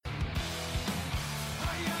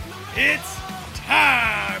It's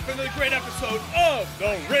time for another great episode of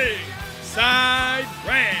the Ringside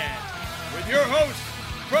Rant with your host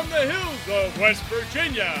from the hills of West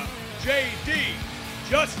Virginia, JD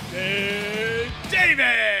Justin Davis,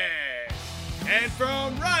 and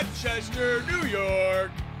from Rochester, New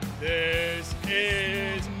York, this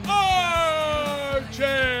is RJ.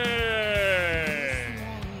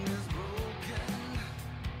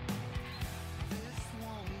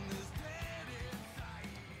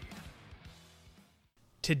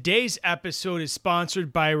 Today's episode is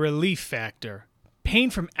sponsored by Relief Factor.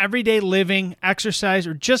 Pain from everyday living, exercise,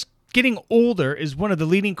 or just getting older is one of the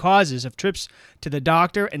leading causes of trips to the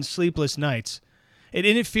doctor and sleepless nights. It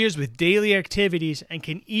interferes with daily activities and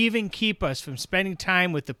can even keep us from spending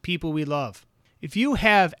time with the people we love. If you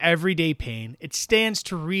have everyday pain, it stands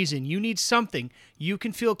to reason you need something you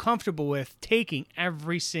can feel comfortable with taking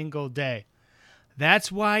every single day.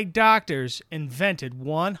 That's why doctors invented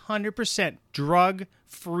 100%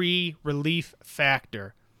 drug-free Relief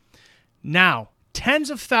Factor. Now, tens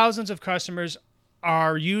of thousands of customers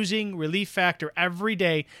are using Relief Factor every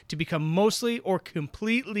day to become mostly or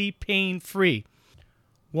completely pain-free.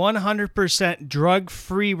 100%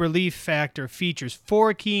 drug-free Relief Factor features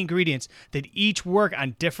 4 key ingredients that each work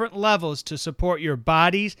on different levels to support your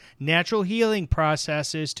body's natural healing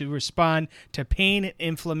processes to respond to pain and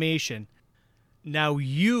inflammation. Now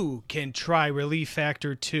you can try Relief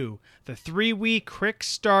Factor 2. The 3-week quick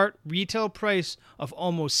start retail price of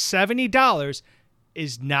almost $70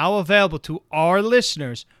 is now available to our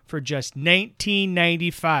listeners for just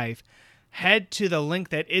 $19.95. Head to the link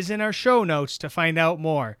that is in our show notes to find out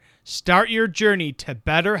more. Start your journey to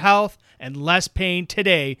better health and less pain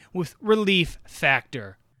today with Relief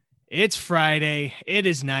Factor. It's Friday. It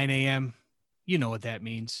is 9 a.m. You know what that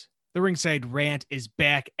means. The Ringside Rant is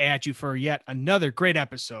back at you for yet another great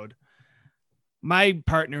episode. My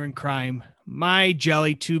partner in crime, my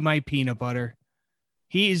jelly to my peanut butter.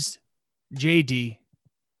 He's JD,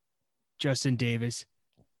 Justin Davis.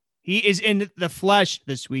 He is in the flesh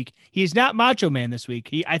this week. He is not Macho Man this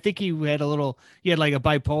week. I think he had like a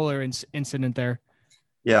bipolar incident there.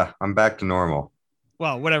 Yeah, I'm back to normal.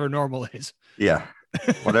 Well, whatever normal is. Yeah.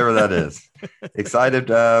 Whatever that is. Excited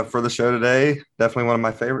for the show today. Definitely one of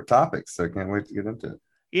my favorite topics. So can't wait to get into it.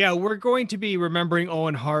 Yeah, we're going to be remembering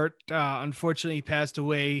Owen Hart. Unfortunately, he passed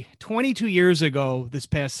away 22 years ago this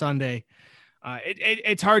past Sunday.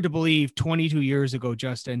 It's hard to believe 22 years ago,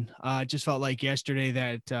 Justin. It just felt like yesterday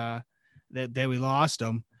that we lost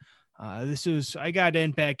him. I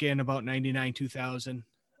got back in about 99, 2000.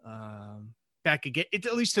 Back again,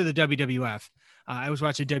 at least to the WWF. I was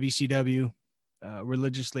watching WCW.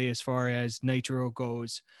 Religiously as far as Nitro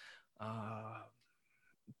goes.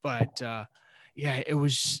 But it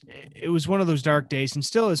was one of those dark days and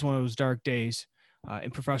still is one of those dark days in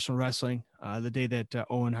professional wrestling, the day that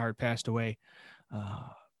Owen Hart passed away.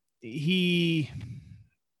 He's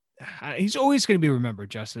always going to be remembered,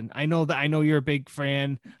 Justin. I know you're a big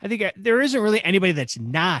fan. I think there isn't really anybody that's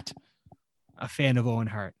not a fan of Owen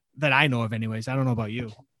Hart that I know of anyways. I don't know about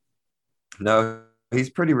you. No, he's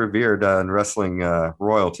pretty revered in wrestling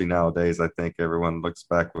royalty nowadays. I think everyone looks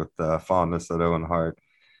back with fondness at Owen Hart.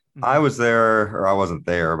 Mm-hmm. I was there, or I wasn't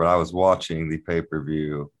there, but I was watching the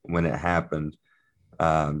pay-per-view when it happened.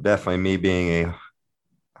 Definitely me being a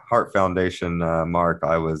Hart Foundation mark,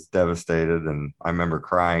 I was devastated, and I remember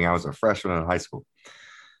crying. I was a freshman in high school.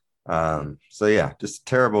 So yeah, just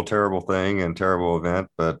terrible, terrible thing and terrible event.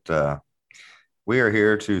 But we are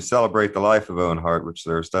here to celebrate the life of Owen Hart, which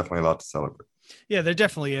there's definitely a lot to celebrate. Yeah, there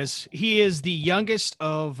definitely is. He is the youngest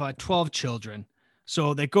of 12 children.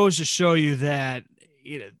 So that goes to show you that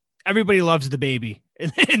everybody loves the baby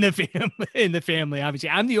in the family. Obviously,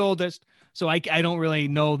 I'm the oldest, so I don't really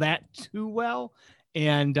know that too well.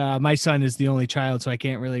 And my son is the only child, so I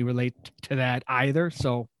can't really relate to that either.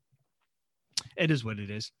 So it is what it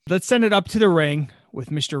is. Let's send it up to the ring with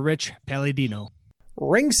Mr. Rich Palladino.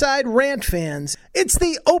 Ringside Rant fans, it's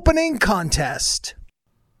the opening contest.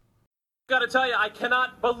 Gotta tell you, I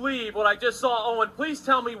cannot believe what I just saw, Owen. Please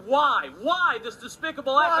tell me why. Why this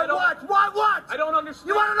despicable act? Why what? I don't understand.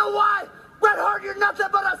 You want to know why? Bret Hart, you're nothing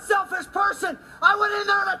but a selfish person. I went in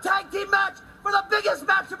there in a tag team match for the biggest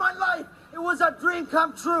match of my life. It was a dream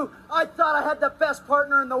come true. I thought I had the best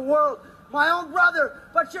partner in the world, my own brother,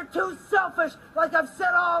 but you're too selfish, like I've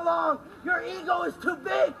said all along. Your ego is too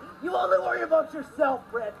big. You only worry about yourself,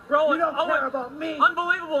 Bret. Bro, you don't care about me.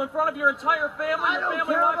 Unbelievable in front of your entire family. I don't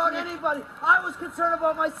care about anybody. I was concerned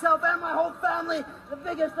about myself and my whole family. The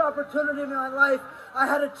biggest opportunity in my life. I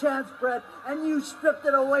had a chance, Bret, and you stripped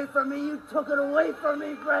it away from me. You took it away from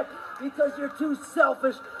me, Bret. because you're too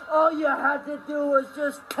selfish. All you had to do was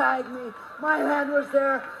just tag me. My hand was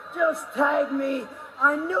there. Just tag me.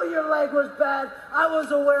 I knew your leg was bad. I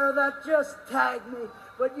was aware of that. Just tag me.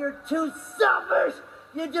 But you're too selfish.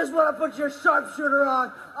 You just want to put your sharpshooter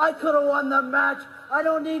on. I could have won the match. I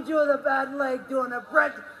don't need you with a bad leg doing it,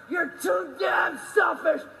 Brett. You're too damn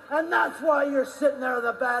selfish. And that's why you're sitting there with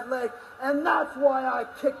a bad leg. And that's why I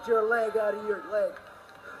kicked your leg out of your leg.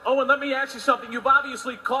 Owen, let me ask you something. You've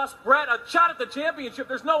obviously cost Brett a shot at the championship.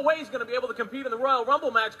 There's no way he's going to be able to compete in the Royal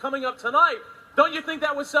Rumble match coming up tonight. Don't you think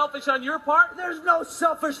that was selfish on your part? There's no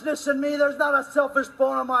selfishness in me. There's not a selfish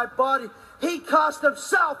bone in my body. He cost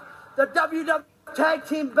himself the WWE Tag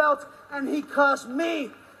Team belts, and he cost me,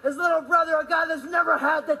 his little brother, a guy that's never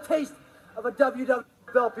had the taste of a WWE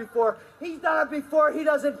belt before. He's done it before. He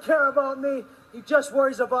doesn't care about me. He just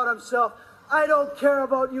worries about himself. I don't care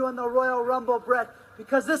about you in the Royal Rumble, Brett,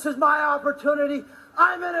 because this is my opportunity.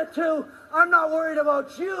 I'm in it too. I'm not worried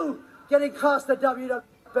about you getting cost the WWE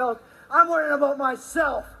belt. I'm worrying about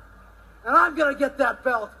myself. And I'm going to get that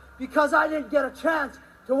belt because I didn't get a chance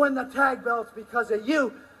to win the tag belts because of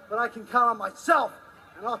you. But I can count on myself,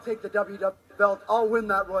 and I'll take the WWE belt. I'll win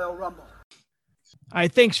that Royal Rumble. All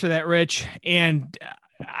right, thanks for that, Rich. And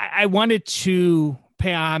I wanted to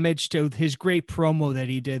pay homage to his great promo that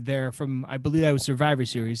he did there from, I believe that was Survivor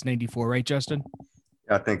Series 94, right, Justin?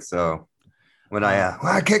 I think so. When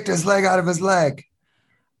I kicked his leg out of his leg.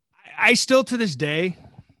 I still, to this day,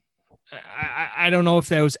 I don't know if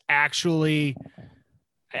that was actually,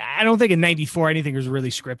 I don't think in 94 anything was really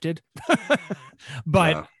scripted,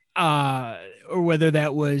 but or whether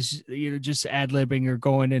that was, just ad-libbing or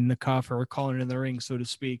going in the cuff or calling it in the ring, so to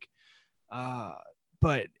speak.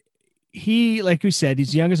 But he, like we said,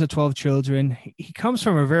 he's the youngest of 12 children. He comes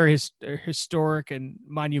from a very historic and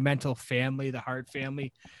monumental family, the Hart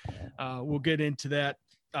family. We'll get into that,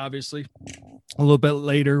 obviously, a little bit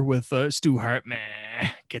later with Stu Hart.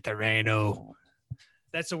 Man, get the Rhino.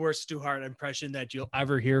 That's the worst Stu Hart impression that you'll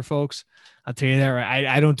ever hear, folks. I'll tell you that. Right?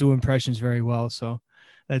 I don't do impressions very well, so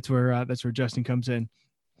that's where Justin comes in.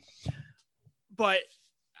 But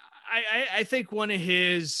I think one of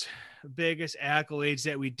his biggest accolades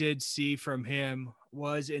that we did see from him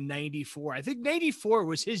was in 94. I think 94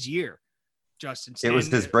 was his year, Justin. It was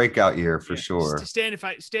his breakout year for sure. Stand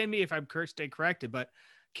me if I'm corrected, but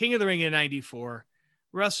King of the Ring in 94,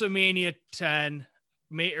 WrestleMania 10,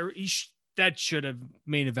 that should have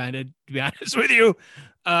main evented, to be honest with you.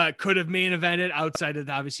 Could have main evented outside of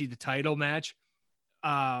obviously the title match.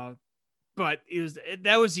 But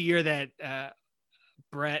that was the year that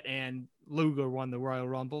Brett and Luger won the Royal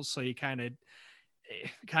Rumble, so you kind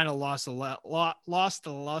of lost the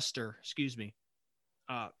luster,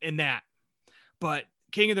 in that. But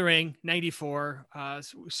King of the Ring 94,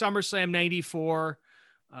 SummerSlam 94,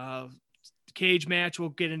 cage match. We'll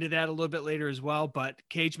get into that a little bit later as well, but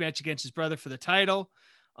cage match against his brother for the title.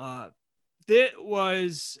 That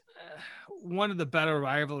was one of the better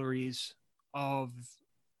rivalries of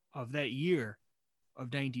that year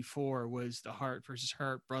of 94 was the Hart versus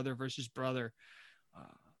Hart, brother versus brother.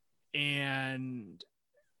 And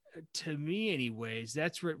to me anyways,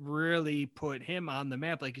 that's what really put him on the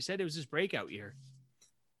map. Like you said, it was his breakout year.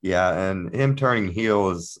 Yeah. And him turning heel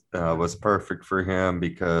was perfect for him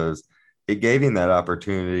because it gave him that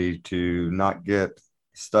opportunity to not get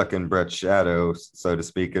stuck in Brett's shadow, so to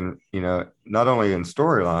speak. And, not only in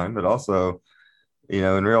storyline, but also,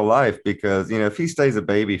 in real life, because, if he stays a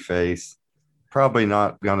baby face, probably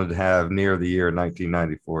not going to have near the year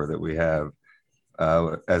 1994 that we have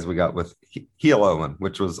as we got with heel Owen,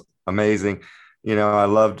 which was amazing. I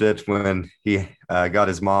loved it when he got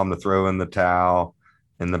his mom to throw in the towel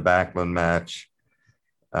in the Backlund match.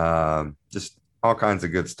 Just all kinds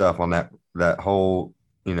of good stuff on that whole,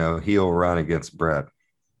 heel run against Brett.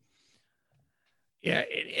 Yeah,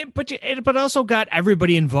 but also got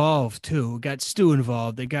everybody involved too. Got Stu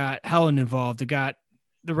involved. They got Helen involved. They got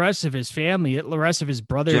the rest of his family, the rest of his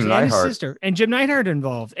brothers Jim and Neidhart. his sister, and Jim Neidhart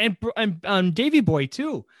involved, and Davey Boy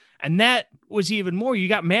too. And that was even more. You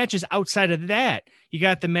got matches outside of that. You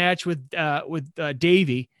got the match with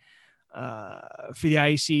Davey for the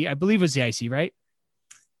IC. I believe it was the IC, right?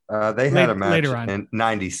 They had a match later on in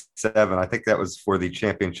 97. I think that was for the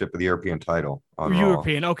championship of the European title on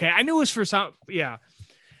European. Raw. Okay. I knew it was for some. Yeah.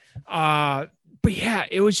 But yeah,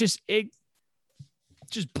 it was just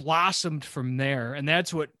blossomed from there. And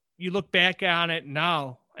that's what you look back on it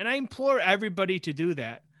now. And I implore everybody to do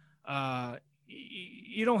that.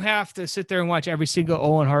 You don't have to sit there and watch every single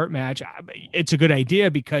Owen Hart match. It's a good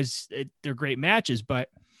idea because they're great matches, but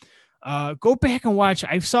go back and watch.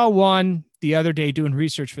 I saw one the other day doing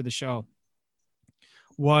research for the show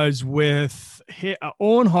was with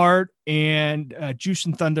Owen Hart and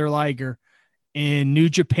Jushin Thunder Liger in New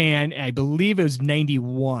Japan. I believe it was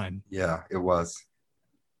 91. Yeah, it was.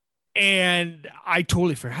 And I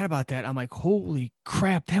totally forgot about that. I'm like, holy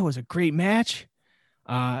crap, that was a great match.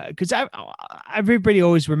 Because everybody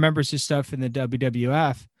always remembers his stuff in the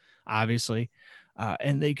WWF, obviously.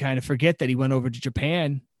 And they kind of forget that he went over to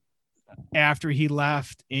Japan after he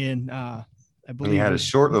left in, I believe he had a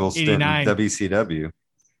short little stint in WCW.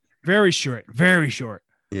 Very short, very short.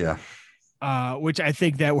 Yeah. Which I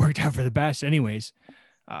think that worked out for the best anyways,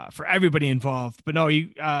 for everybody involved. But no,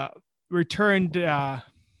 he returned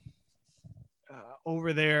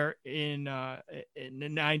over there in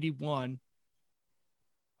 91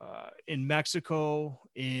 in Mexico,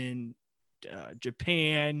 in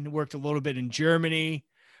Japan, worked a little bit in Germany.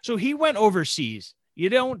 So he went overseas. You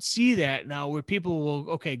don't see that now where people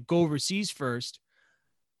will, go overseas first.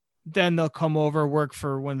 Then they'll come over, work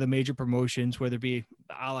for one of the major promotions, whether it be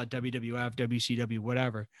a la WWF, WCW,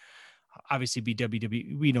 whatever. Obviously be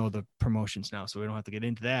WWE. We know the promotions now, so we don't have to get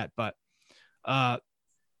into that. But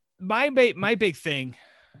my big thing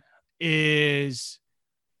is,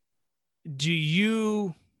 do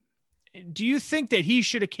you think that he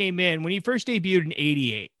should have came in when he first debuted in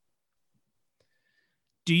 88?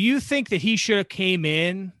 Do you think that he should have came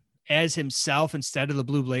in as himself instead of the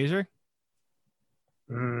Blue Blazer?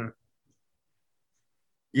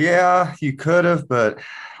 Yeah, you could have, but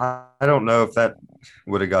I don't know if that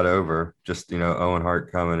would have got over. Just, Owen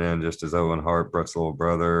Hart coming in just as Owen Hart, Brooks' little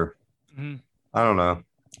brother. Mm-hmm. I don't know.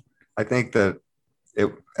 I think that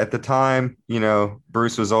at the time,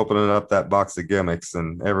 Bruce was opening up that box of gimmicks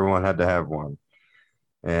and everyone had to have one.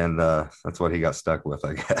 And that's what he got stuck with,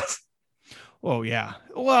 I guess. Oh, yeah.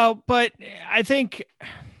 Well, but I think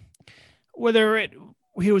whether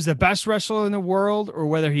he was the best wrestler in the world or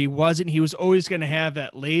whether he wasn't, he was always going to have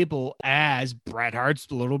that label as Bret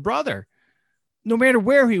Hart's little brother, no matter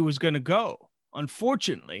where he was going to go,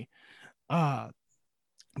 unfortunately.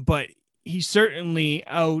 But he certainly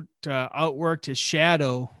outworked his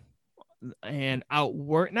shadow and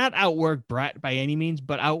not outworked Bret by any means,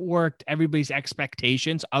 but outworked everybody's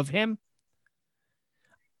expectations of him.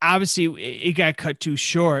 Obviously, it got cut too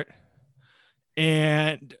short.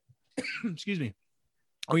 And, excuse me.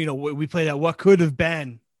 Oh, we play that what could have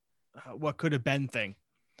been thing.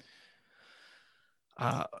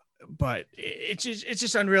 But it's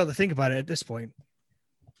just unreal to think about it at this point.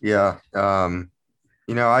 Yeah.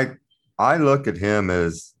 I look at him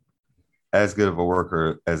as good of a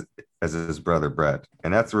worker as his brother Bret,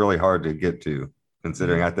 and that's really hard to get to,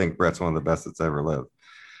 considering I think Bret's one of the best that's ever lived.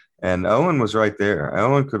 And Owen was right there.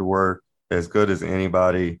 Owen could work as good as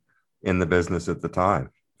anybody in the business at the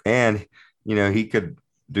time, and he could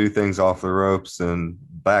do things off the ropes and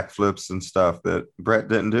backflips and stuff that Bret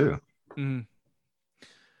didn't do. Mm.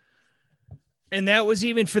 And that was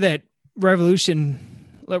even for that revolutionary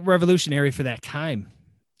for that time.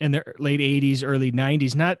 In the late 80s, early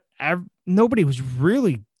 90s, nobody was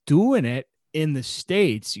really doing it in the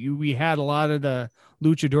States. We had a lot of the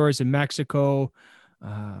luchadors in Mexico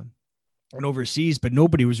and overseas, but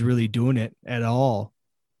nobody was really doing it at all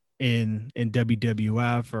in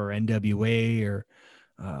WWF or NWA or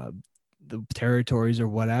the territories or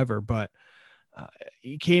whatever. But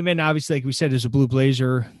he came in, obviously, like we said, as a Blue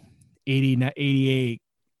Blazer, 88,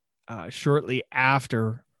 shortly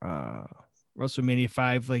after WrestleMania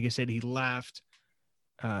 5. Like I said, he left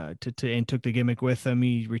and took the gimmick with him.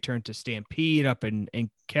 He returned to Stampede up in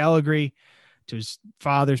Calgary to his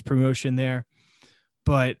father's promotion there.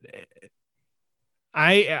 But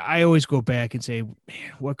I always go back and say,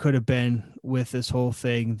 man, what could have been with this whole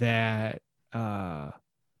thing that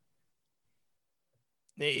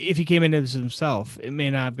if he came into this himself, it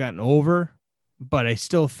may not have gotten over, but I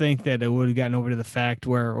still think that it would have gotten over to the fact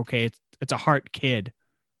where, okay, it's a Hart kid.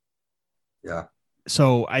 Yeah.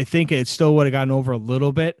 So I think it still would have gotten over a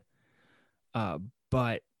little bit,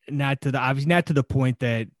 but not to the point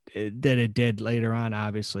that it did later on,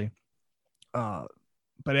 obviously.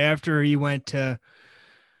 But after he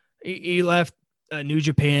left New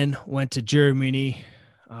Japan, went to Germany,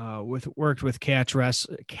 worked with Catch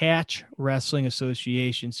Wrestling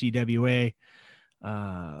Association, CWA,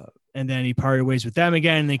 and then he parted ways with them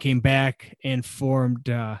again. And they came back and formed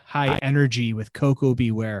High Energy with Koko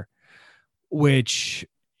Beware. Which,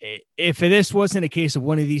 if this wasn't a case of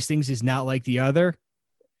one of these things is not like the other,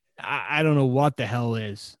 I don't know what the hell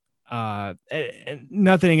is. And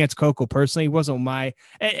nothing against Koko personally. He wasn't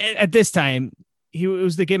at this time, it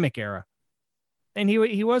was the gimmick era. And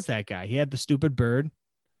he was that guy. He had the stupid bird.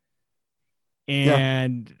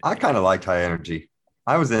 And yeah, I kind of liked High Energy.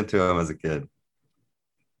 I was into him as a kid.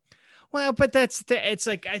 Well, but it's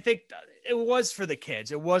like, I think it was for the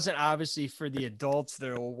kids. It wasn't obviously for the adults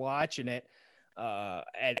that were watching it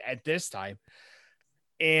at this time.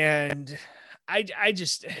 And I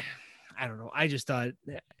just, I don't know. I just thought,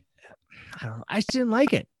 I don't know. I just didn't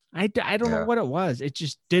like it. I don't know what it was. It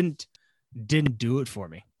just didn't do it for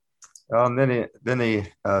me. And then he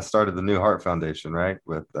started the New Heart Foundation, right,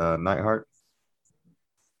 with Neidhart.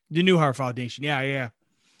 The New Heart Foundation, yeah,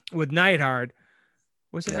 with Neidhart.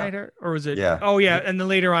 Was it Neidhart or was it? Yeah. Oh yeah, and then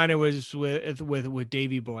later on it was with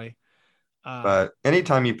Davey Boy. But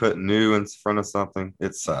anytime you put new in front of something,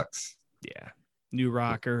 it sucks. Yeah, New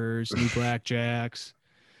Rockers, New Blackjacks.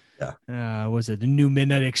 Yeah. Was it the New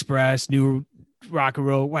Midnight Express, New Rock and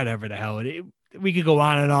Roll, whatever the hell we could go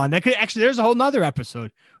on and on. That could actually, there's a whole nother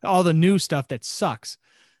episode, all the new stuff that sucks.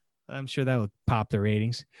 I'm sure that would pop the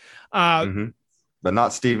ratings. But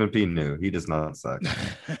not Stephen P. New. He does not suck.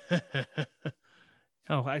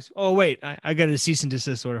 Wait, I got a cease and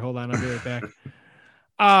desist order. Hold on, I'll be right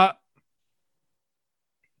back.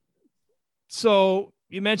 So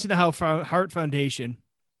you mentioned the Heart Foundation,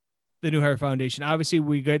 the New Heart Foundation. Obviously,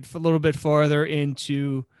 we get a little bit farther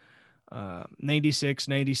into 96,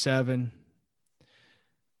 97.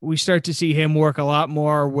 We start to see him work a lot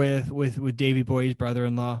more with Davey Boy's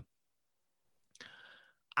brother-in-law.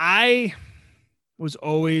 I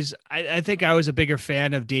think I was a bigger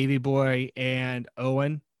fan of Davey Boy and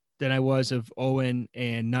Owen than I was of Owen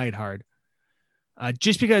and Neidhart.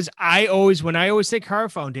 Just because when I always think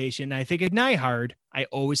Heart Foundation, I think of Neidhart, I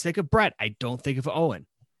always think of Bret. I don't think of Owen.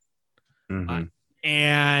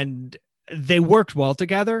 And they worked well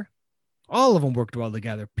together. All of them worked well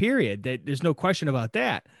together, period. There's no question about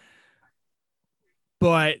that.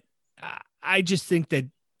 But I just think that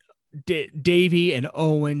Davey and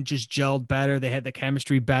Owen just gelled better. They had the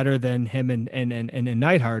chemistry better than him and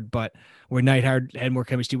Neidhart, but where Neidhart had more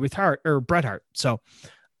chemistry with Bret Hart. So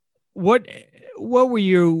what were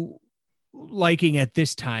you liking at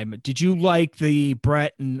this time? Did you like the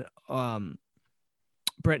Bret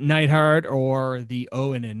Neidhart or the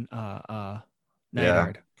Owen and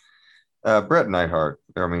Neidhart? Bret Neidhart.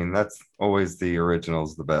 I mean, that's always the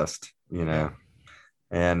original's the best, you know.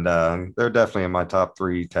 And they're definitely in my top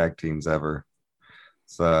 3 tag teams ever.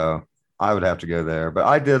 So I would have to go there. But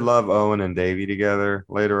I did love Owen and Davey together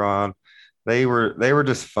later on. They were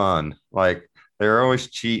just fun. Like, they were always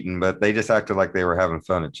cheating, but they just acted like they were having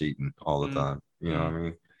fun at cheating all the time. You know what I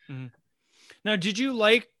mean? Now, did you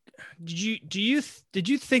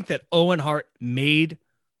think that Owen Hart made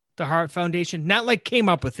the Heart Foundation? Not like came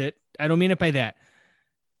up with it. I don't mean it by that.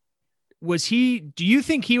 Do you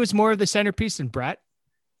think he was more of the centerpiece than Bret?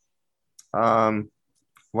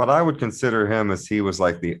 What I would consider him is he was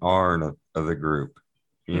like the Arn of the group,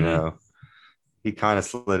 you know. He kind of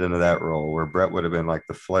slid into that role where Bret would have been like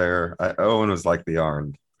the Flair. Owen was like the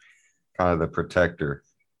Arn, kind of the protector.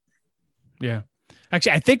 Yeah.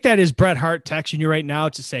 Actually, I think that is Bret Hart texting you right now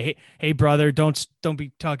to say, hey, brother, don't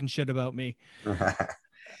be talking shit about me.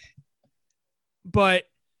 But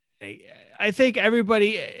I think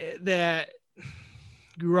everybody that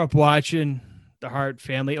grew up watching the Hart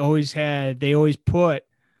family always put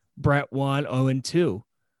Bret 1, Owen 2.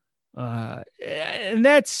 And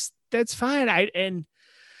that's fine. I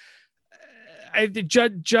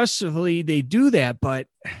justly they do that, but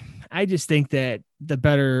I just think that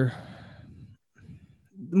they're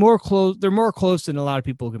more close than a lot of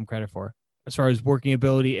people give them credit for as far as working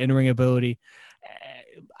ability, in-ring ability.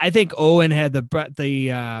 I think Owen had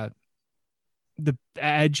the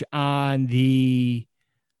edge on the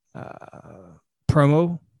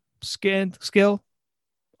promo skill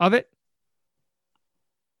of it.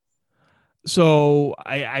 So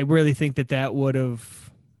I really think that would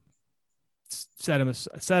have set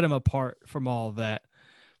him apart from all of that.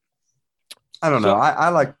 I don't know. I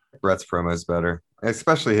like Bret's promos better,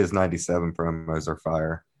 especially his 97 promos are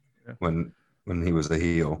fire when he was a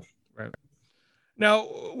heel. Right. Now,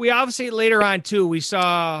 we obviously later on too, we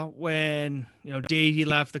saw when, Davey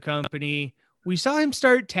left the company, we saw him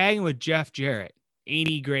start tagging with Jeff Jarrett. Ain't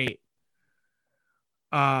he great?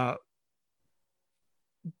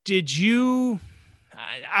 Did you,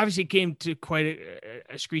 obviously it came to quite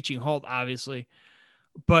a screeching halt, obviously,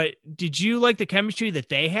 but did you like the chemistry that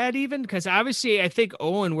they had even? Because obviously I think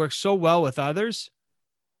Owen works so well with others.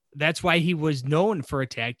 That's why he was known for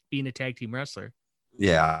being a tag team wrestler.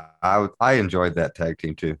 Yeah, I enjoyed that tag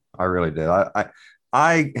team too. I really did.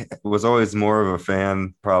 I was always more of a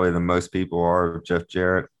fan, probably than most people are, of Jeff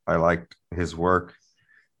Jarrett. I liked his work.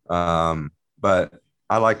 But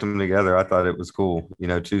I liked them together. I thought it was cool.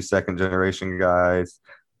 2 second generation guys.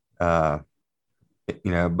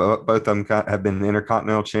 both of them have been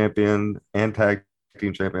intercontinental champion and tag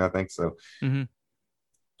team champion, I think. So Mm-hmm.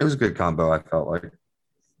 it was a good combo, I felt like.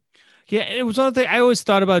 Yeah, it was one thing I always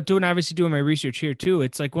thought about doing, obviously doing my research here too.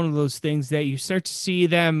 It's like one of those things that you start to see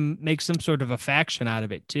them make some sort of a faction out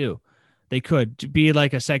of it too. They could be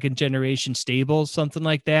like a second generation stable, something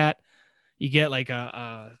like that. You get like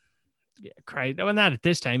well, not at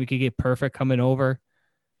this time. You could get Perfect coming over,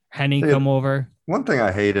 Henny Dude, come over. one thing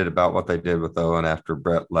I hated about what they did with Owen after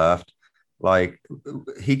Brett left, like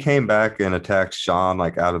he came back and attacked Sean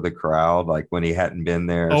like out of the crowd, like when he hadn't been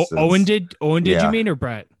there Oh, Owen since. did. Owen did you Yeah, mean, or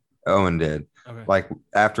Brett? Owen did. Okay. Like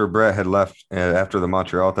after Brett had left after the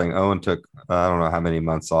Montreal thing, Owen took I don't know how many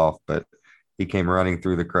months off, but he came running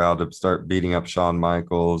through the crowd to start beating up Shawn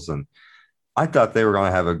Michaels, and I thought they were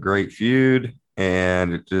going to have a great feud,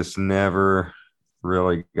 and it just never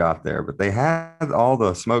really got there. But they had all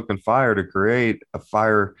the smoke and fire to create a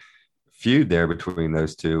fire feud there between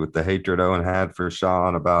those two with the hatred Owen had for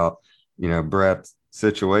Shawn about, Brett's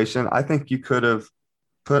situation. I think you could have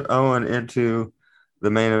put Owen into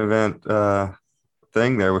the main event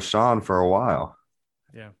thing there with Shawn for a while.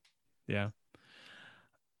 Yeah. Yeah.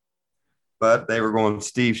 But they were going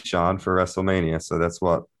Steve Shawn for WrestleMania. So that's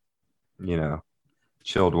what,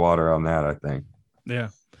 chilled water on that, I think. Yeah.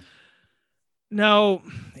 Now,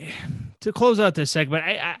 to close out this segment,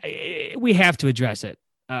 we have to address it.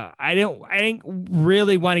 I didn't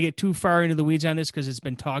really want to get too far into the weeds on this because it's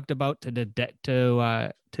been talked about to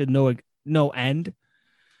no end.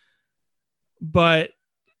 But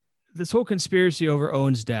this whole conspiracy over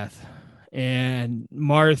Owen's death and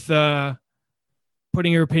Martha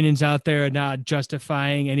putting her opinions out there and not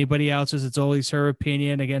justifying anybody else's, it's always her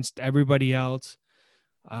opinion against everybody else.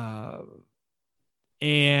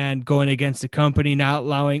 And going against the company, not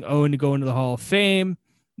allowing Owen to go into the Hall of Fame,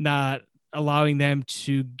 not allowing them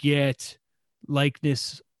to get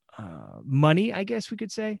likeness money, I guess we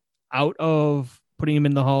could say, out of putting him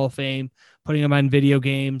in the Hall of Fame, putting him on video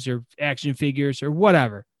games or action figures or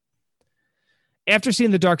whatever. After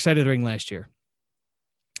seeing the Dark Side of the Ring last year,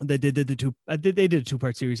 they did a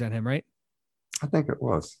 2-part series on him, right? I think it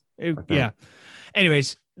was. Yeah.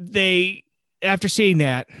 Anyways, after seeing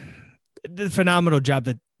that, the phenomenal job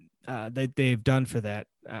that they've done for that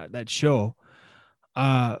show,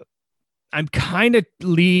 I'm kind of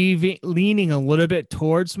leaning a little bit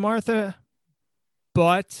towards Martha,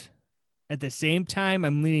 but at the same time,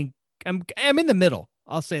 I'm in the middle.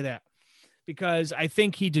 I'll say that because I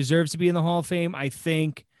think he deserves to be in the Hall of Fame. I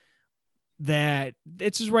think that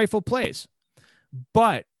it's his rightful place,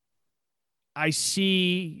 but I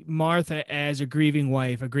see Martha as a grieving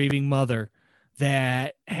wife, a grieving mother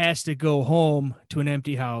that has to go home to an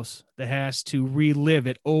empty house, that has to relive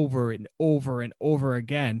it over and over and over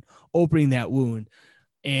again, opening that wound.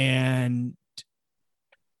 And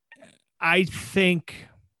I think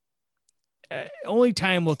only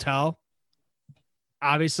time will tell,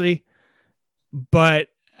 obviously, but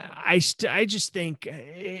I just think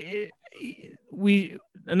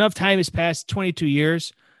enough time has passed, 22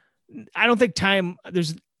 years. I don't think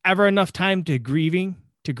there's ever enough time to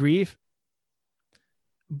grieve.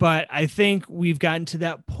 But I think we've gotten to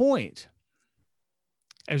that point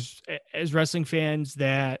as wrestling fans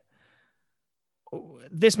that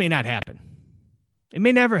this may not happen. It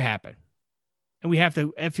may never happen. And we have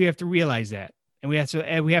to realize that. And we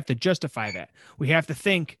have to justify that. We have to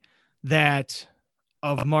think that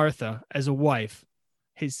of Martha as a wife,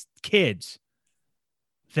 his kids,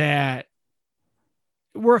 that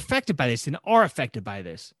were affected by this and are affected by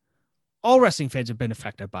this. All wrestling fans have been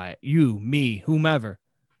affected by it. You, me, whomever.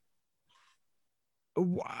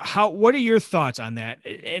 What are your thoughts on that?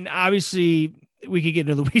 And obviously we could get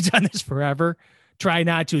into the weeds on this forever. Try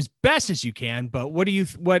not to as best as you can, but what do you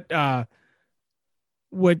think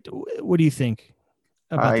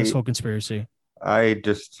about this whole conspiracy? I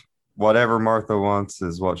just, whatever Martha wants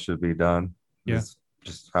is what should be done. Yeah. It's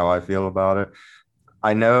just how I feel about it.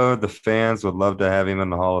 I know the fans would love to have him in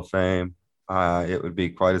the Hall of Fame. It would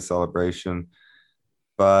be quite a celebration,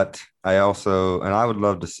 but I would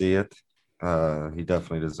love to see it. He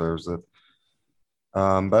definitely deserves it.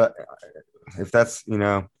 But if that's,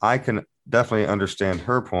 I can definitely understand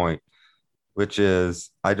her point, which is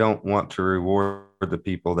I don't want to reward the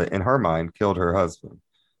people that in her mind killed her husband.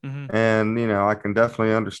 Mm-hmm. And, I can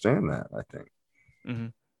definitely understand that, I think. Mm-hmm.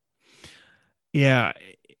 Yeah.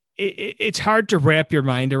 It's hard to wrap your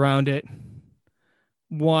mind around it.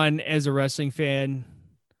 One, as a wrestling fan.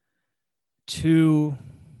 Two,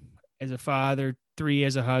 as a father. Three,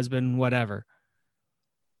 as a husband, whatever.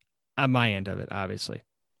 On my end of it, obviously.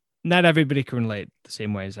 Not everybody can relate the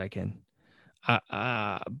same way as I can.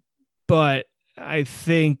 But I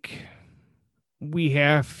think we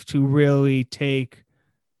have to really take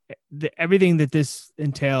everything that this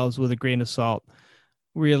entails with a grain of salt.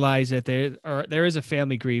 Realize that there is a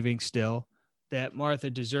family grieving still, that Martha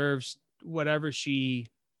deserves whatever she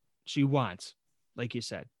wants. Like you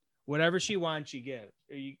said, whatever she wants, you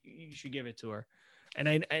should give it to her. And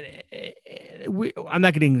I'm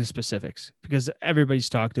not getting into specifics because everybody's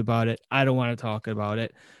talked about it. I don't want to talk about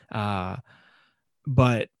it.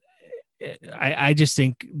 But I just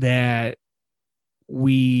think that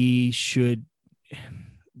we should,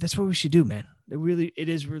 that's what we should do, man. It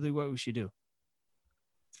is really what we should do.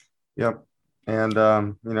 Yep. And,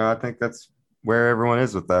 I think that's where everyone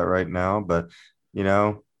is with that right now. But,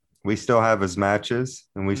 we still have his matches,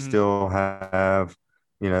 and we still have,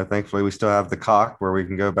 thankfully we still have the cock where we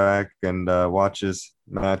can go back and watch his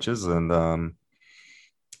matches and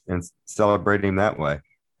celebrate him that way.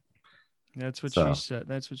 That's what she said.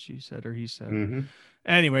 That's what she said, or he said. Mm-hmm.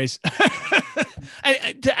 Anyways,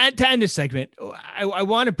 to end this segment, I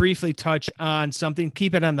want to briefly touch on something.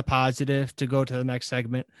 Keep it on the positive to go to the next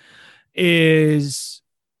segment. Does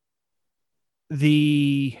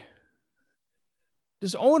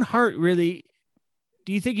Owen Hart really?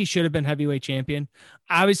 Do you think he should have been heavyweight champion?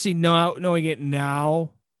 Obviously, knowing it now,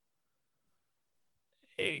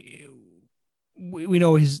 we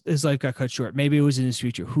know his life got cut short. Maybe it was in his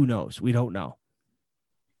future. Who knows? We don't know.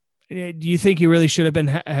 Do you think he really should have been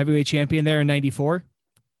a heavyweight champion there in '94?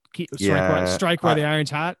 Strike while the iron's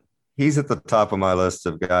hot. He's at the top of my list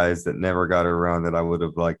of guys that never got a run that I would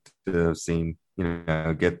have liked to have seen,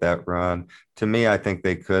 get that run. To me, I think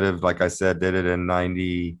they could have, like I said, did it in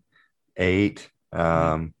 '98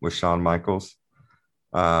 with Shawn Michaels.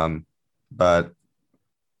 But,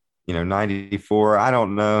 94, I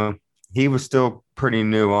don't know. He was still pretty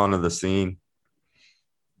new onto the scene.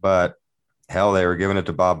 But, hell, they were giving it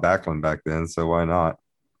to Bob Backlund back then, so why not?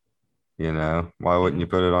 Why wouldn't you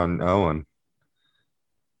put it on Owen?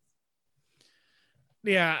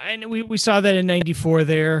 Yeah, and we saw that in '94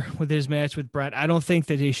 there with his match with Brett. I don't think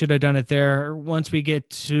that he should have done it there. Once we get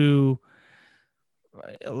to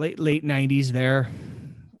late '90s there,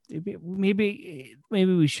 maybe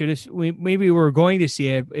we should have. Maybe we were going to see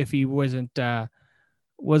it if he wasn't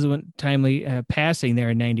timely passing there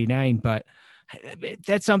in '99. But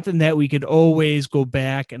that's something that we could always go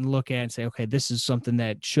back and look at and say, okay, this is something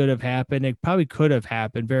that should have happened. It probably could have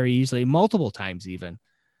happened very easily, multiple times even.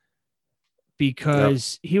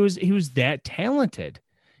 Because he was that talented.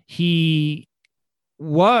 He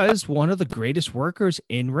was one of the greatest workers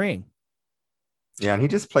in ring. Yeah, and he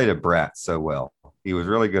just played a brat so well. He was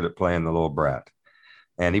really good at playing the little brat.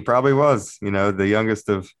 And he probably was, the youngest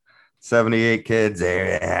of 78 kids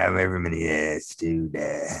there, however many dude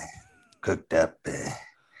cooked up.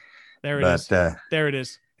 There it is. There it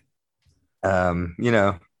is. I'm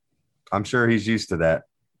sure he's used to that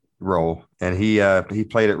role, and he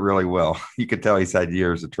played it really well. You could tell he's had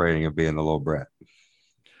years of training of being the little brat.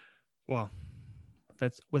 Well,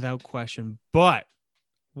 that's without question. But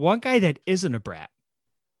one guy that isn't a brat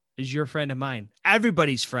is your friend of mine,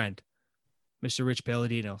 everybody's friend, Mr. Rich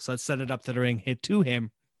Palladino. So let's set it up to the ring, hit to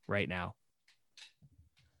him right now.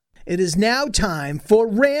 It is now time for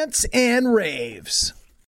Rants and Raves.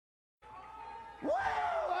 Woo!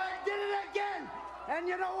 I did it again! And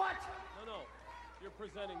you know what? No, you're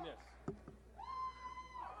presenting this.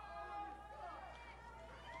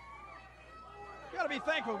 You gotta be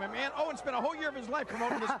thankful, my man. Owen spent a whole year of his life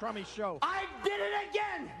promoting this crummy show. I did it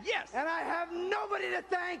again! Yes! And I have nobody to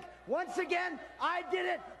thank. Once again, I did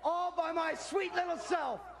it all by my sweet little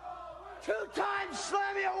self. 2-time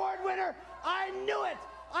Slammy Award winner. I knew it.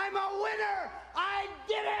 I'm a winner. I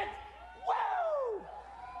did it. Woo!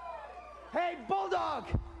 Hey, Bulldog,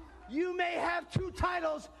 you may have 2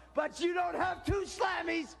 titles, but you don't have 2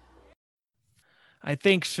 Slammies.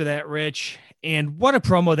 Thanks for that, Rich. And what a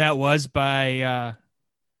promo that was by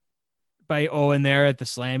Owen there at the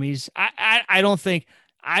Slammies. I don't think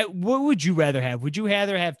what would you rather have? Would you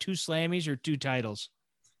rather have 2 Slammies or 2 titles?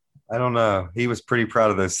 I don't know. He was pretty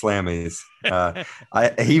proud of those Slammies.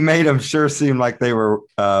 He made them sure seem like they were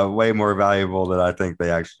way more valuable than I think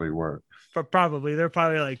they actually were. But probably they're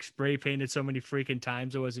probably like spray painted so many freaking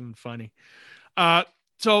times it wasn't even funny.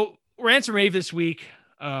 So Rants and Rave this week.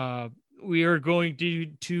 We are going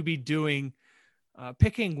to be doing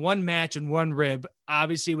picking one match and one rib.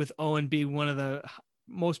 Obviously, with Owen being one of the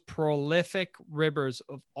most prolific ribbers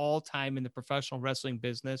of all time in the professional wrestling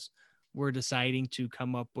business, we're deciding to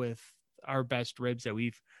come up with our best ribs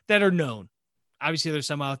that are known. Obviously, there's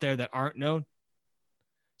some out there that aren't known.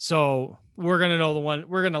 So we're going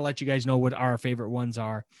to let you guys know what our favorite ones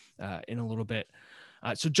are in a little bit.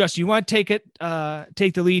 So Justin, you want to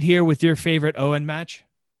take the lead here with your favorite Owen match?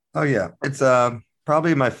 Oh yeah, it's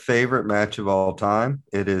probably my favorite match of all time.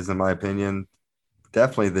 It is, in my opinion,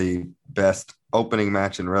 definitely the best opening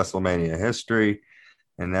match in WrestleMania history,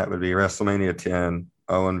 and that would be WrestleMania 10,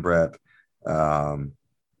 Owen Brett.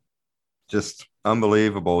 Just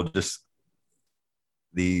unbelievable. Just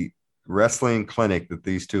the wrestling clinic that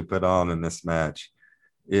these two put on in this match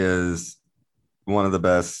is one of the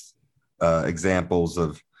best examples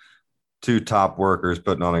of two top workers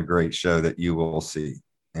putting on a great show that you will see.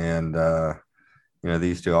 And,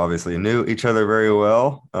 these two obviously knew each other very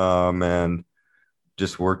well and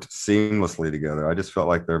just worked seamlessly together. I just felt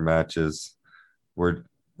like their matches were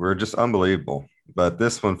just unbelievable. But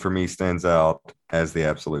this one for me stands out as the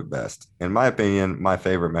absolute best. In my opinion, my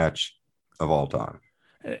favorite match of all time.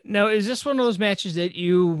 Now, is this one of those matches that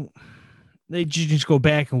you just go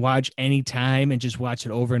back and watch any time and just watch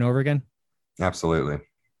it over and over again? Absolutely.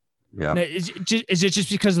 Yeah. Now, is it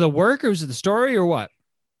just because of the work, or is it the story, or what?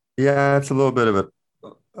 Yeah, it's a little bit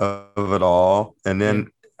of it all. And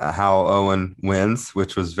then how Owen wins,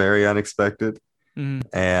 which was very unexpected.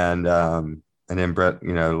 Mm-hmm. And then Brett,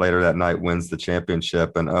 later that night wins the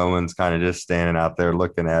championship, and Owen's kind of just standing out there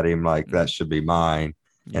looking at him like that should be mine.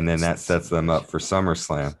 And then that sets them up for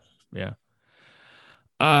SummerSlam. Yeah.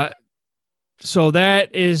 So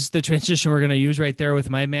that is the transition we're going to use right there with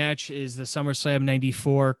my match. Is the SummerSlam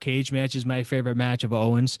 94 cage match is my favorite match of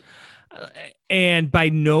Owens. And by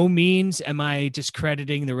no means am I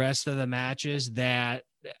discrediting the rest of the matches that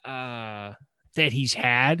he's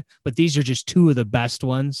had, but these are just two of the best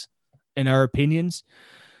ones in our opinions.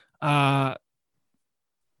 But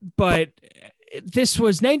this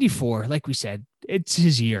was 94, like we said, it's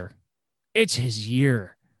his year.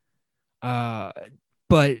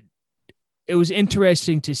 But it was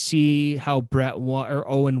interesting to see how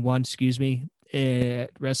Owen won,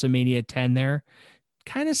 at WrestleMania 10 there.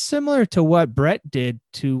 Kind of similar to what Brett did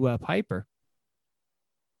to Piper.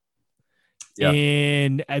 Yeah.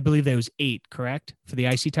 And I believe that was 8, correct? For the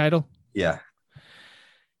IC title? Yeah.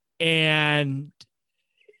 And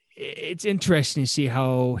it's interesting to see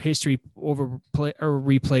how history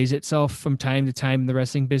replays itself from time to time in the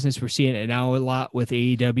wrestling business. We're seeing it now a lot with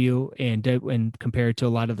AEW and compared to a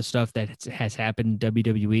lot of the stuff that has happened in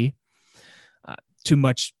WWE. Too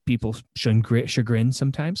much people chagrin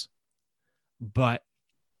sometimes. But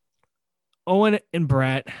Owen and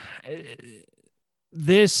Brett,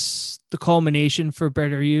 the culmination for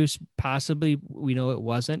better use, possibly, we know it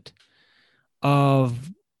wasn't,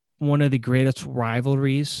 of one of the greatest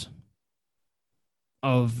rivalries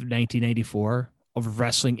of 1994 of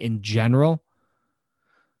wrestling in general.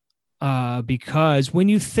 Because when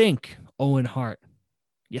you think Owen Hart,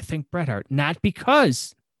 you think Bret Hart, not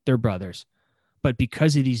because they're brothers, but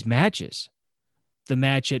because of these matches. The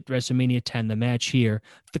match at WrestleMania 10, the match here,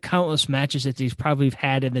 the countless matches that they've probably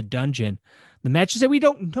had in the dungeon, the matches that we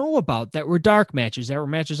don't know about, that were dark matches, that were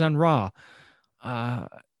matches on Raw.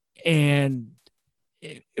 And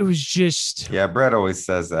it was just... Yeah, Brett always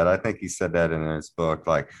says that. I think he said that in his book.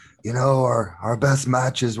 Like, our best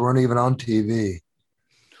matches weren't even on TV.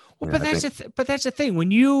 Well, but that's the thing.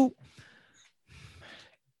 When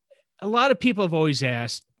a lot of people have always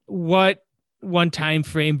asked, what one time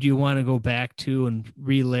frame do you want to go back to and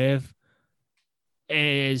relive?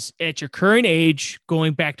 Is at your current age,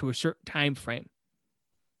 going back to a certain time frame.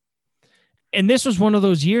 And this was one of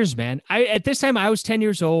those years, man. At this time I was 10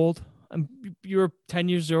 years old. You were 10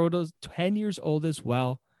 years old as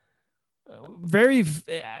well. I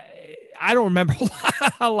don't remember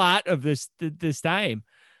a lot of this time.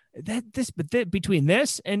 Between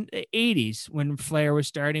this and the 80s, when Flair was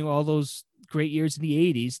starting, all those great years in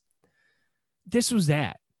the 80s, this was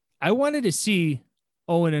that. I wanted to see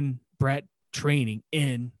Owen and Brett training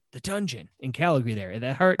in the dungeon in Calgary there at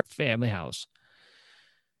that Hart family house.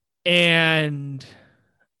 And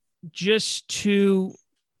just to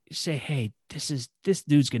say, hey, this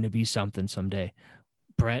dude's going to be something someday.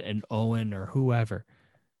 Brett and Owen or whoever.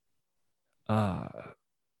 And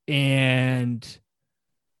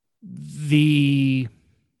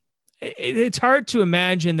it's hard to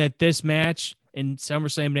imagine that this match in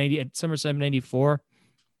SummerSlam 94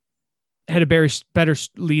 had a better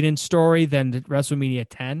lead-in story than the WrestleMania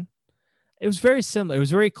 10. It was very similar. It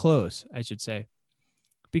was very close, I should say,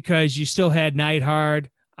 because you still had Neidhart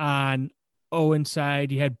on Owen's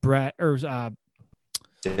side. You had Brett or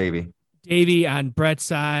Davey on Brett's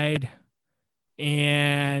side,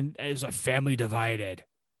 and it was a family divided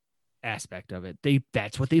aspect of it.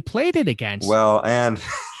 That's what they played it against. Well, and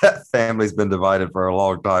that family's been divided for a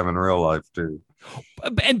long time in real life too.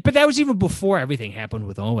 But that was even before everything happened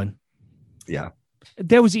with Owen. Yeah.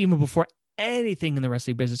 That was even before anything in the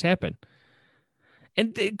wrestling business happened.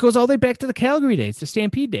 And it goes all the way back to the Calgary days, the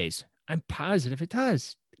Stampede days. I'm positive it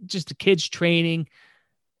does. Just the kids training,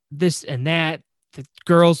 this and that, the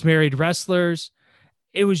girls married wrestlers.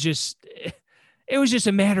 It was just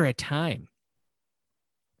a matter of time.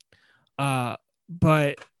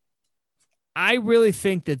 But I really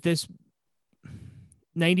think that this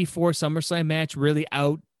 94 SummerSlam match really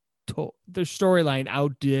the storyline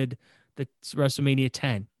outdid the WrestleMania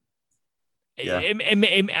 10. Yeah.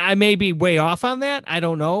 I may be way off on that. I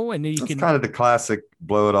don't know. And it's kind of the classic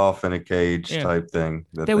blow it off in a cage type thing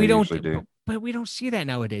that they usually do. But we don't see that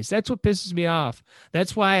nowadays. That's what pisses me off.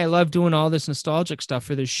 That's why I love doing all this nostalgic stuff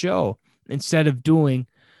for this show instead of doing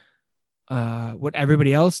what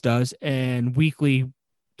everybody else does and weekly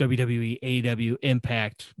WWE, AEW,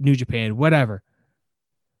 Impact, New Japan, whatever.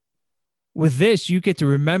 With this, you get to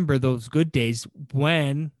remember those good days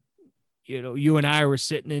when, you and I were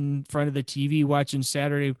sitting in front of the TV watching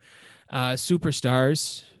Saturday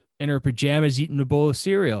Superstars in our pajamas eating a bowl of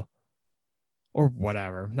cereal or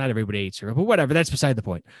whatever. Not everybody ate cereal, but whatever. That's beside the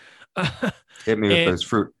point. Hit me with those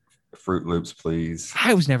Fruit Loops, please.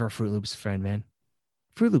 I was never a Fruit Loops friend, man.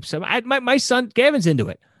 Fruit Loops. My son Gavin's into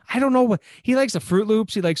it. I don't know what he likes. The Fruit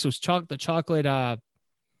Loops. He likes those the chocolate. What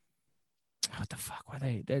the fuck were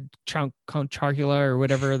they? The Chocula or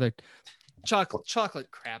whatever. The chocolate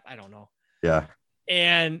crap. I don't know. Yeah.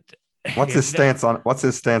 And what's his stance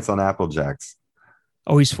on Apple Jacks?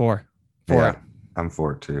 Oh, he's for it. I'm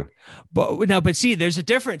for it too. But see, there's a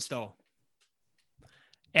difference though.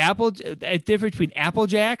 A difference between Apple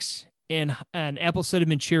Jacks and apple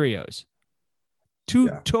cinnamon Cheerios.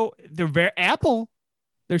 They're very apple,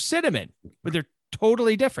 they're cinnamon, but they're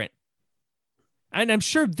totally different. And I'm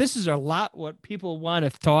sure this is a lot what people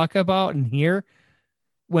want to talk about and hear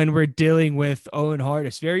when we're dealing with Owen Hart.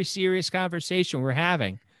 It's a very serious conversation we're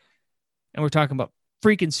having. And we're talking about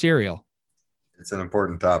freaking cereal. It's an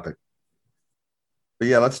important topic. But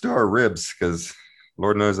yeah, let's do our ribs because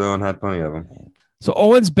Lord knows Owen had plenty of them. So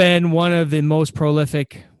Owen's been one of the most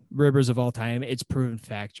prolific ribbers of all time. It's proven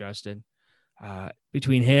fact, Justin.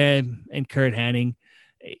 Between him and Kurt Hennig,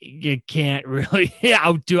 you can't really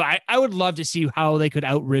outdo. I would love to see how they could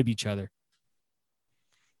outrib each other.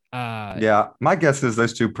 Yeah, my guess is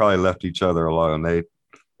those two probably left each other alone.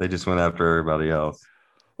 They just went after everybody else.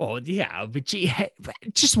 Oh yeah, but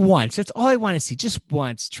just once. That's all I want to see. Just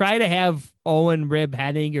once. Try to have Owen rib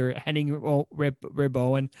Hennig or Hennig rib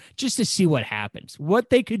Owen, just to see what happens. What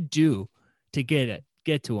they could do to get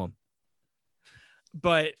to him.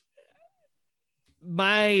 But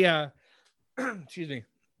my excuse me,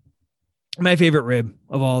 my favorite rib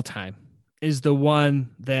of all time is the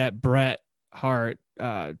one that Bret Hart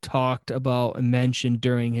talked about and mentioned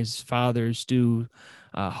during his father's Stu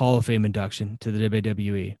Hall of Fame induction to the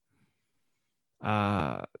WWE.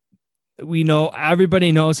 We know,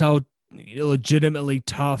 everybody knows how legitimately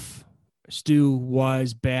tough Stu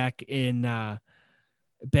was back in the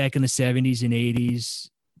 70s and 80s,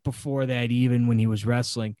 before that, even when he was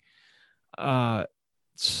wrestling.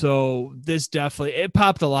 So this definitely, it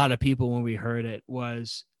popped a lot of people when we heard it,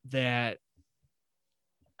 was that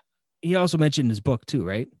he also mentioned in his book too,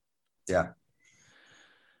 right? Yeah.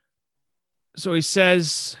 So he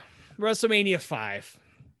says WrestleMania 5,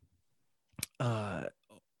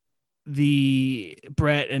 the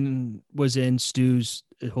Bret was in Stu's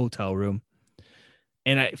hotel room.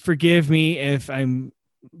 And forgive me if I'm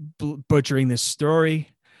butchering this story,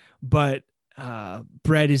 but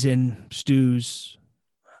Bret is in Stu's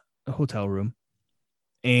hotel room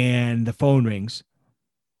and the phone rings,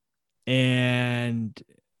 and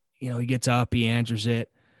he gets up, he answers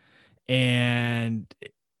it, and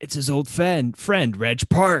it's his old friend Reg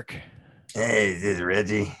Park. Hey, this is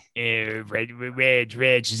Reggie.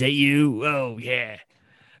 Reg, is that you? Oh yeah.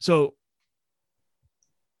 So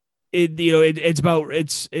Reg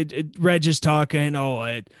is talking.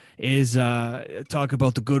 It is talk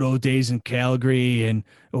about the good old days in Calgary and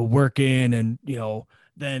working, and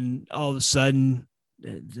then all of a sudden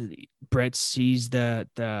Bret sees that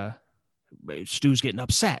Stu's getting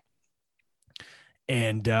upset,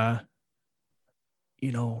 and I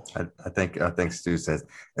think Stu says,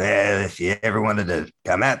 well, if you ever wanted to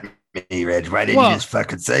come at me, Reg, why didn't you just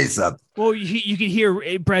fucking say something? Well, you could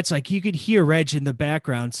hear Bret's like, you could hear Reg in the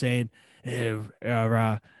background saying,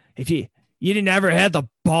 if you didn't ever had the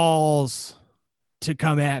balls to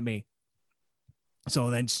come at me. So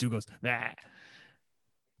then Stu goes,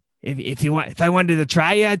 if I wanted to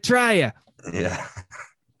try you, I'd try you. Yeah.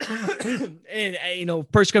 And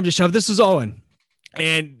first come to shove, this is Owen.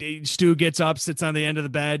 And Stu gets up, sits on the end of the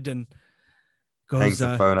bed, and Hangs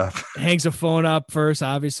the phone up. Hangs the phone up first,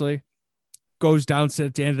 obviously. Goes down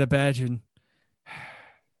at the end of the bench, and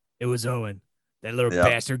it was Owen. That little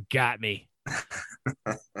bastard got me.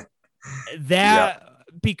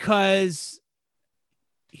 Because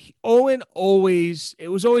Owen it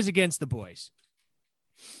was always against the boys.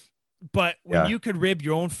 But when you could rib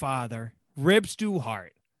your own father, rib Stu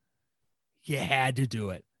Hart, you had to do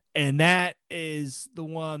it. And that is the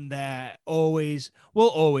one that will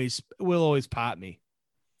always pop me.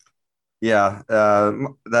 Yeah,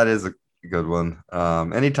 that is a good one.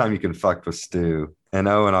 Anytime you can fuck with Stu, and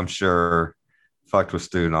Owen, I'm sure, fucked with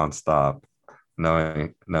Stu nonstop,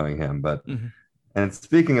 knowing him. But and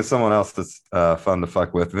speaking of someone else that's fun to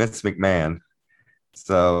fuck with, Vince McMahon.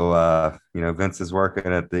 So Vince is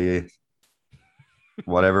working at the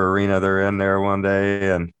whatever arena they're in there one day,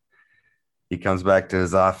 and he comes back to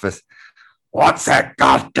his office. What's that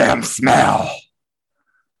goddamn smell?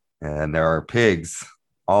 And there are pigs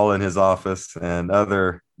all in his office and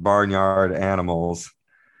other barnyard animals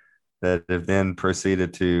that have then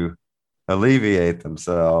proceeded to alleviate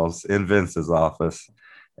themselves in Vince's office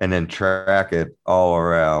and then track it all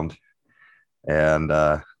around. And,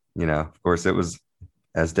 of course, it was,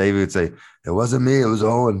 as David would say, it wasn't me, it was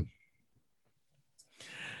Owen.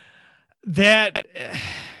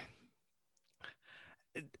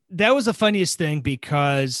 That was the funniest thing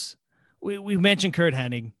because we mentioned Kurt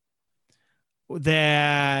Hennig,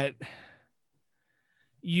 that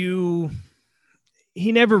he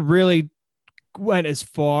never really went as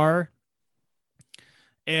far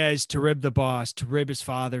as to rib the boss, to rib his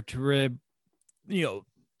father, to rib, the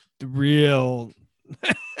real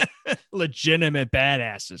legitimate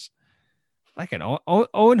badasses. Like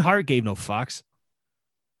Owen Hart gave no fucks.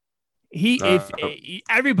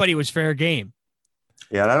 Everybody was fair game.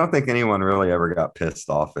 Yeah, and I don't think anyone really ever got pissed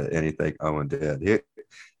off at anything Owen did.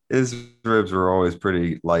 His ribs were always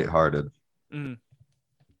pretty lighthearted.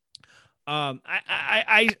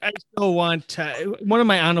 I still want to, one of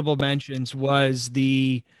my honorable mentions was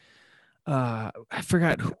the I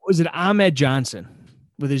forgot, was it Ahmed Johnson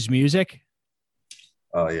with his music?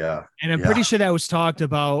 Oh yeah, and I'm pretty sure that was talked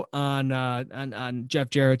about on Jeff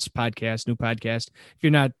Jarrett's podcast, new podcast. If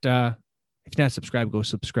you're not subscribed, go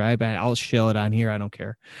subscribe. I'll shill it on here. I don't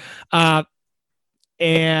care.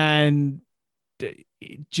 And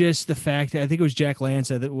just the fact that I think it was Jack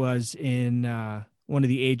Lanza that was in one of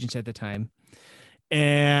the agents at the time.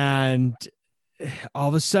 And all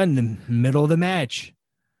of a sudden, in the middle of the match,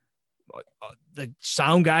 the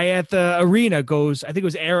sound guy at the arena goes, I think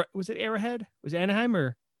it was it Arrowhead? Was it Anaheim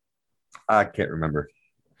or? I can't remember.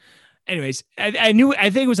 Anyways, I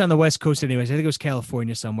think it was on the West Coast anyways. I think it was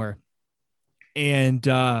California somewhere. And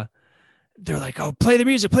they're like, oh, play the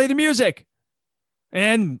music.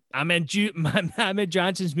 And Ahmed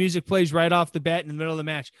Johnson's music plays right off the bat in the middle of the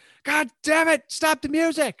match. God damn it, stop the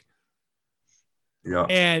music. Yeah.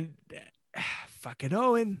 And fucking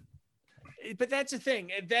Owen. But that's the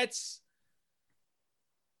thing.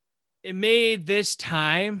 It made this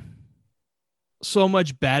time so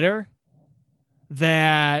much better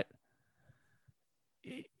that,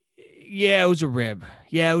 yeah, it was a rib.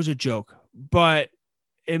 Yeah, it was a joke. But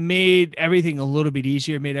it made everything a little bit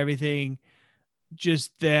easier. It made everything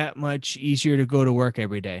just that much easier to go to work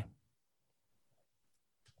every day.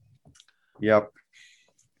 Yep.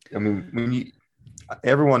 I mean,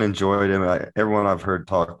 everyone enjoyed him. Everyone I've heard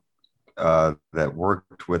talk that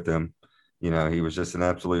worked with him, he was just an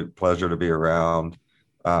absolute pleasure to be around.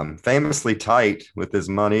 Famously tight with his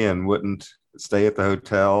money and wouldn't stay at the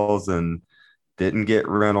hotels and didn't get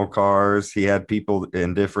rental cars. He had people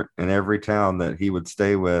in every town that he would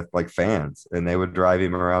stay with, like fans, and they would drive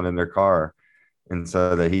him around in their car. And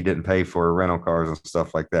so that he didn't pay for rental cars and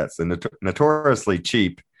stuff like that. So notoriously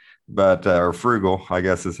cheap, but or frugal, I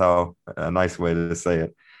guess is how a nice way to say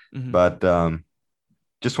it. Mm-hmm. But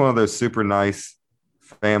just one of those super nice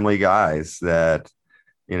family guys that,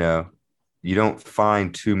 you don't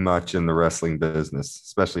find too much in the wrestling business,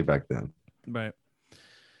 especially back then. Right.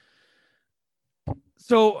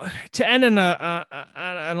 So to end on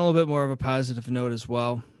a little bit more of a positive note as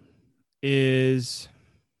well is,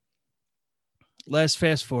 let's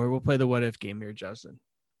fast forward. We'll play the what if game here, Justin.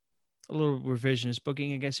 A little revisionist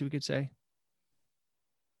booking, I guess we could say.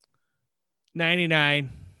 99,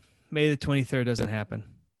 May the 23rd doesn't happen.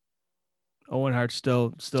 Owen Hart's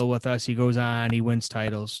still with us. He goes on. He wins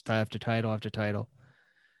titles after title after title.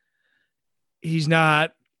 He's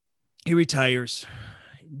not. He retires.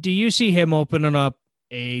 Do you see him opening up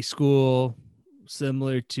a school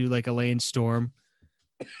similar to like a Lane Storm?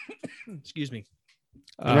 Excuse me.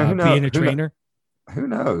 Being a trainer? Who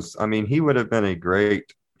knows? I mean, he would have been a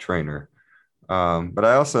great trainer. But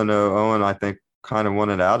I also know Owen, I think, kind of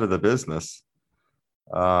wanted out of the business,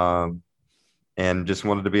 and just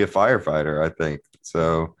wanted to be a firefighter, I think.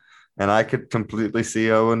 So, and I could completely see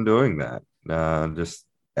Owen doing that. Just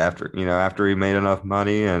after he made enough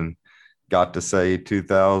money and got to say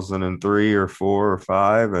 2003 or 4 or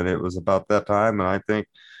 5, and it was about that time. And I think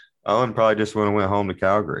Owen probably just went home to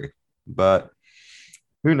Calgary. But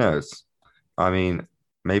who knows? I mean,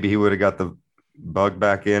 maybe he would have got the bug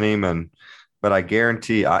back in him, but I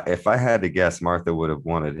guarantee, if I had to guess, Martha would have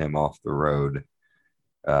wanted him off the road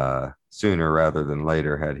sooner rather than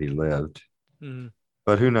later had he lived. Mm-hmm.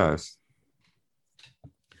 But who knows?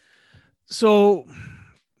 So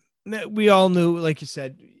we all knew, like you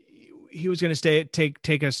said, he was going to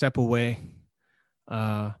take a step away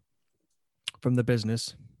from the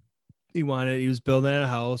business. He was building a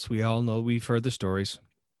house. We all know, we've heard the stories.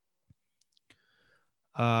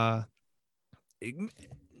 The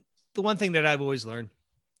one thing that I've always learned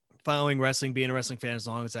following wrestling, being a wrestling fan as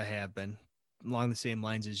long as I have been, along the same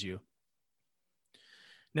lines as you,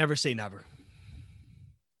 never say never.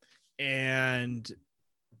 And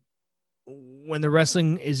when the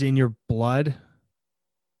wrestling is in your blood,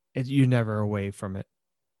 you're never away from it.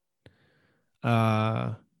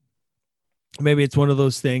 Maybe it's one of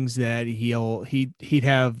those things that he'd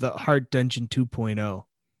have the Heart Dungeon 2.0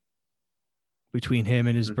 between him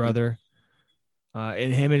and his brother,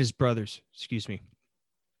 and him and his brothers, excuse me,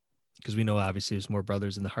 because we know obviously there's more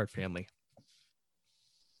brothers in the Hart family.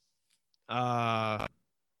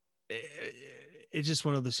 It's just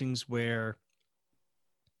one of those things where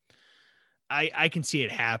I can see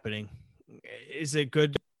it happening. Is it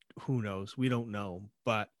good? Who knows? We don't know,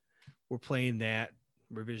 but we're playing that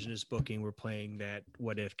revisionist booking. We're playing that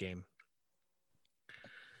what if game.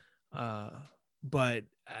 But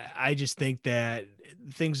I just think that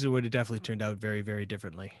things would have definitely turned out very, very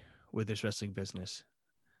differently with this wrestling business.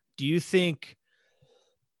 Do you think,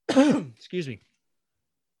 excuse me,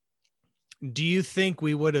 do you think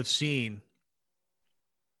we would have seen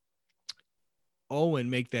Owen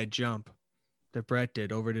make that jump that Brett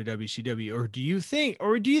did over to WCW? Or do you think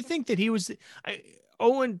that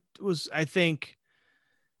Owen was, I think,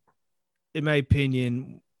 in my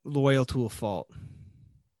opinion, loyal to a fault?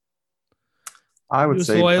 I would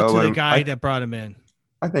say loyal Owen, to the guy that brought him in.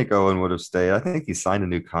 I think Owen would have stayed. I think he signed a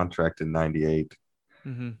new contract in '98.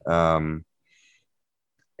 Mm-hmm.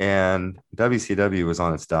 And WCW was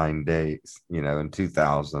on its dying days, in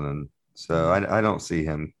 2000. And so I don't see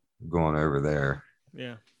him going over there.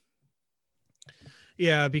 Yeah.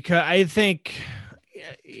 Yeah, because I think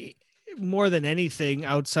more than anything,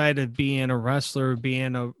 outside of being a wrestler,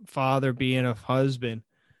 being a father, being a husband,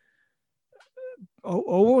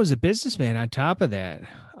 Owen was a businessman on top of that.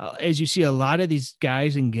 As you see a lot of these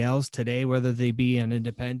guys and gals today, whether they be in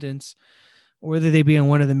independence, or whether they be in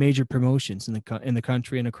one of the major promotions in the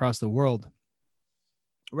country and across the world,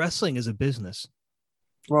 wrestling is a business.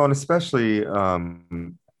 Well, and especially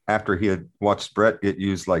after he had watched Brett get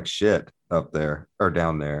used like shit up there or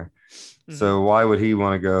down there. Mm-hmm. So why would he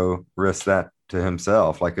want to go risk that to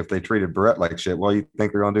himself? Like if they treated Brett like shit, what do you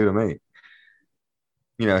think they're going to do to me?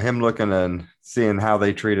 Him looking and seeing how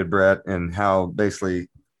they treated Brett and how basically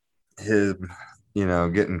him,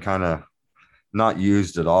 getting kind of not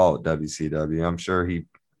used at all at WCW. I'm sure he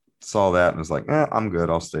saw that and was like, I'm good.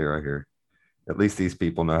 I'll stay right here. At least these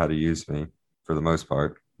people know how to use me for the most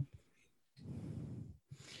part.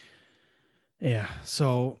 Yeah.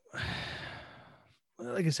 So,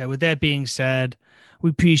 like I said, with that being said,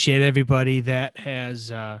 we appreciate everybody that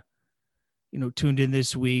has, tuned in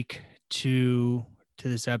this week to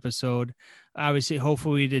this episode. Obviously,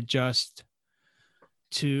 hopefully we did just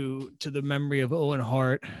to the memory of Owen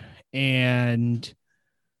Hart, and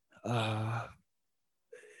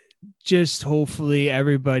just hopefully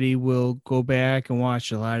everybody will go back and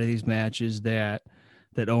watch a lot of these matches that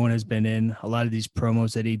Owen has been in, a lot of these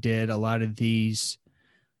promos that he did, a lot of these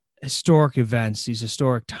historic events, these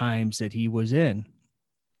historic times that he was in,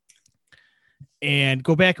 and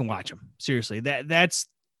go back and watch them. Seriously, that's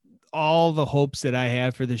all the hopes that I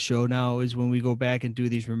have for the show now, is when we go back and do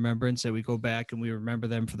these remembrance, that we go back and we remember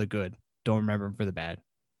them for the good. Don't remember them for the bad.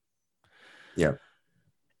 Yeah.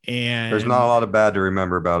 And there's not a lot of bad to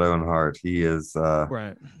remember about Owen Hart. He is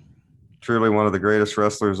right. Truly one of the greatest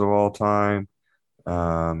wrestlers of all time.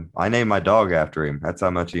 I named my dog after him. That's how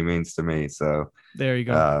much he means to me. So there you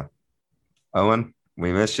go. Owen,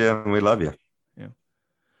 we miss you and we love you. Yeah.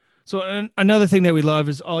 So another thing that we love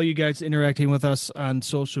is all you guys interacting with us on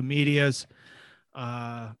social medias,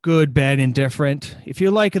 good, bad, indifferent. If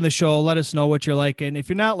you're liking the show, let us know what you're liking. If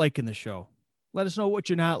you're not liking the show, let us know what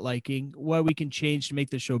you're not liking, what we can change to make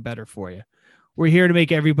the show better for you. we're here to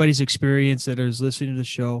make everybody's experience that is listening to the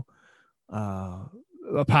show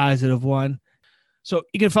a positive one. So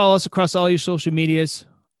you can follow us across all your social medias,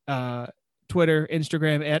 Twitter,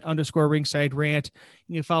 Instagram @_ringside rant.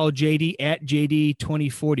 You can follow JD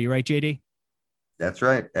 @JD2040, right, JD? That's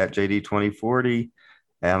right, @JD2040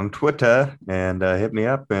 on Twitter, and hit me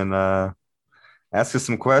up and ask us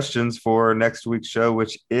some questions for next week's show,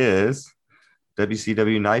 which is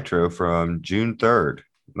WCW Nitro from June 3rd,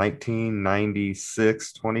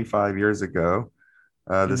 1996, 25 years ago,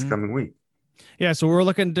 this coming week. Yeah, so we're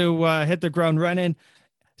looking to hit the ground running,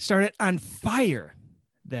 start it on fire,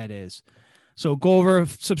 that is. So go over,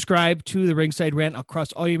 subscribe to the Ringside Rant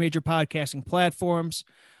across all your major podcasting platforms,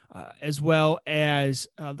 as well as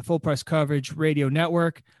the Full Press Coverage Radio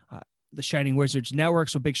Network, the Shining Wizards Network.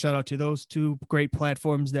 So big shout out to those two great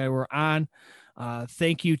platforms that we're on.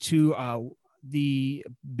 Thank you to the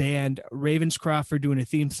band Ravenscroft for doing a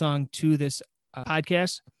theme song to this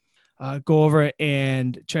podcast. Go over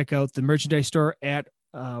and check out the merchandise store at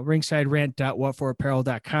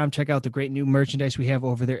ringsiderant.whatforapparel.com. Check out the great new merchandise we have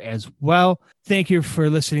over there as well. Thank you for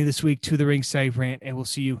listening this week to the Ringside Rant, and we'll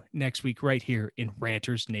see you next week right here in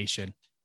Ranters Nation.